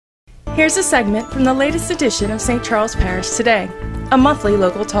Here's a segment from the latest edition of St. Charles Parish Today, a monthly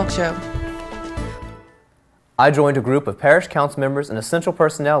local talk show. I joined a group of parish council members and essential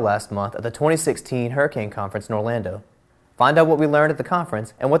personnel last month at the 2016 Hurricane Conference in Orlando. Find out what we learned at the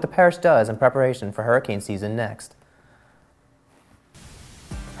conference and what the parish does in preparation for hurricane season next.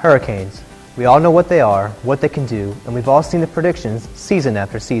 Hurricanes. We all know what they are, what they can do, and we've all seen the predictions season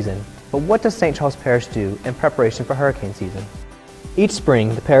after season. But what does St. Charles Parish do in preparation for hurricane season? Each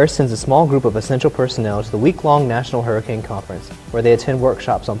spring, the parish sends a small group of essential personnel to the week-long National Hurricane Conference, where they attend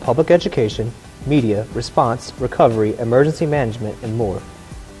workshops on public education, media, response, recovery, emergency management, and more.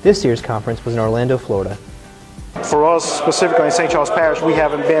 This year's conference was in Orlando, Florida. For us, specifically in St. Charles Parish, we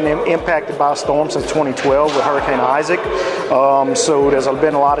haven't been impacted by a storm since 2012 with Hurricane Isaac. So there's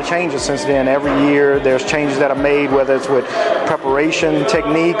been a lot of changes since then. Every year there's changes that are made, whether it's with preparation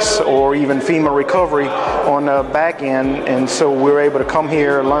techniques or even FEMA recovery on the back end. And so we're able to come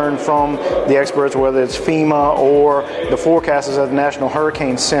here, learn from the experts, whether it's FEMA or the forecasters at the National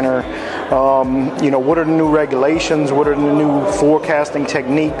Hurricane Center. What are the new regulations? What are the new forecasting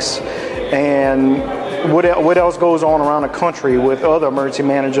techniques? And what else goes on around the country with other emergency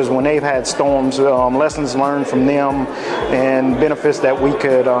managers when they've had storms, lessons learned from them, and benefits that we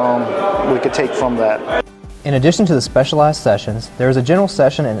could take from that. In addition to the specialized sessions, there is a general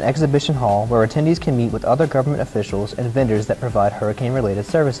session and an exhibition hall where attendees can meet with other government officials and vendors that provide hurricane-related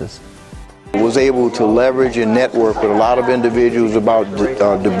services. Was able to leverage and network with a lot of individuals about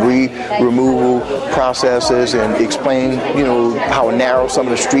debris removal processes and explain, how narrow some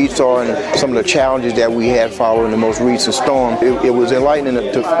of the streets are and some of the challenges that we had following the most recent storm. It was enlightening.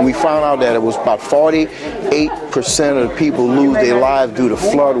 We found out that it was about 48% of the people lose their lives due to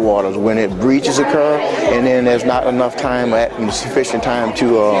floodwaters when breaches occur, and then there's not enough time, sufficient time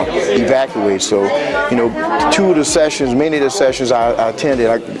to evacuate. So, two of the sessions, many of the sessions I attended,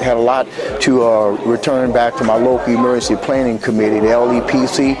 I had a lot to return back to my local emergency planning committee, the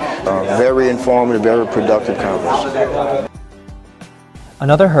LEPC. Very informative, very productive conference.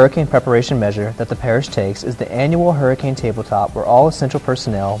 Another hurricane preparation measure that the parish takes is the annual hurricane tabletop, where all essential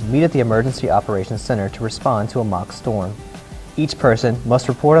personnel meet at the Emergency Operations Center to respond to a mock storm. Each person must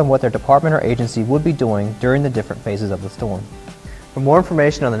report on what their department or agency would be doing during the different phases of the storm. For more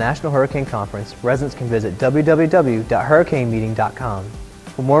information on the National Hurricane Conference, residents can visit www.hurricanemeeting.com.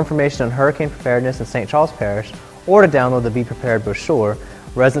 For more information on hurricane preparedness in St. Charles Parish, or to download the Be Prepared brochure,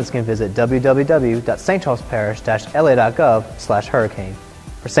 residents can visit www.stcharlesparish-la.gov/hurricane.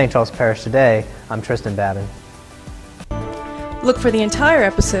 For St. Charles Parish Today, I'm Tristan Babin. Look for the entire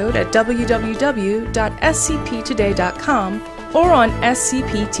episode at www.scptoday.com or on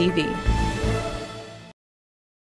SCP TV.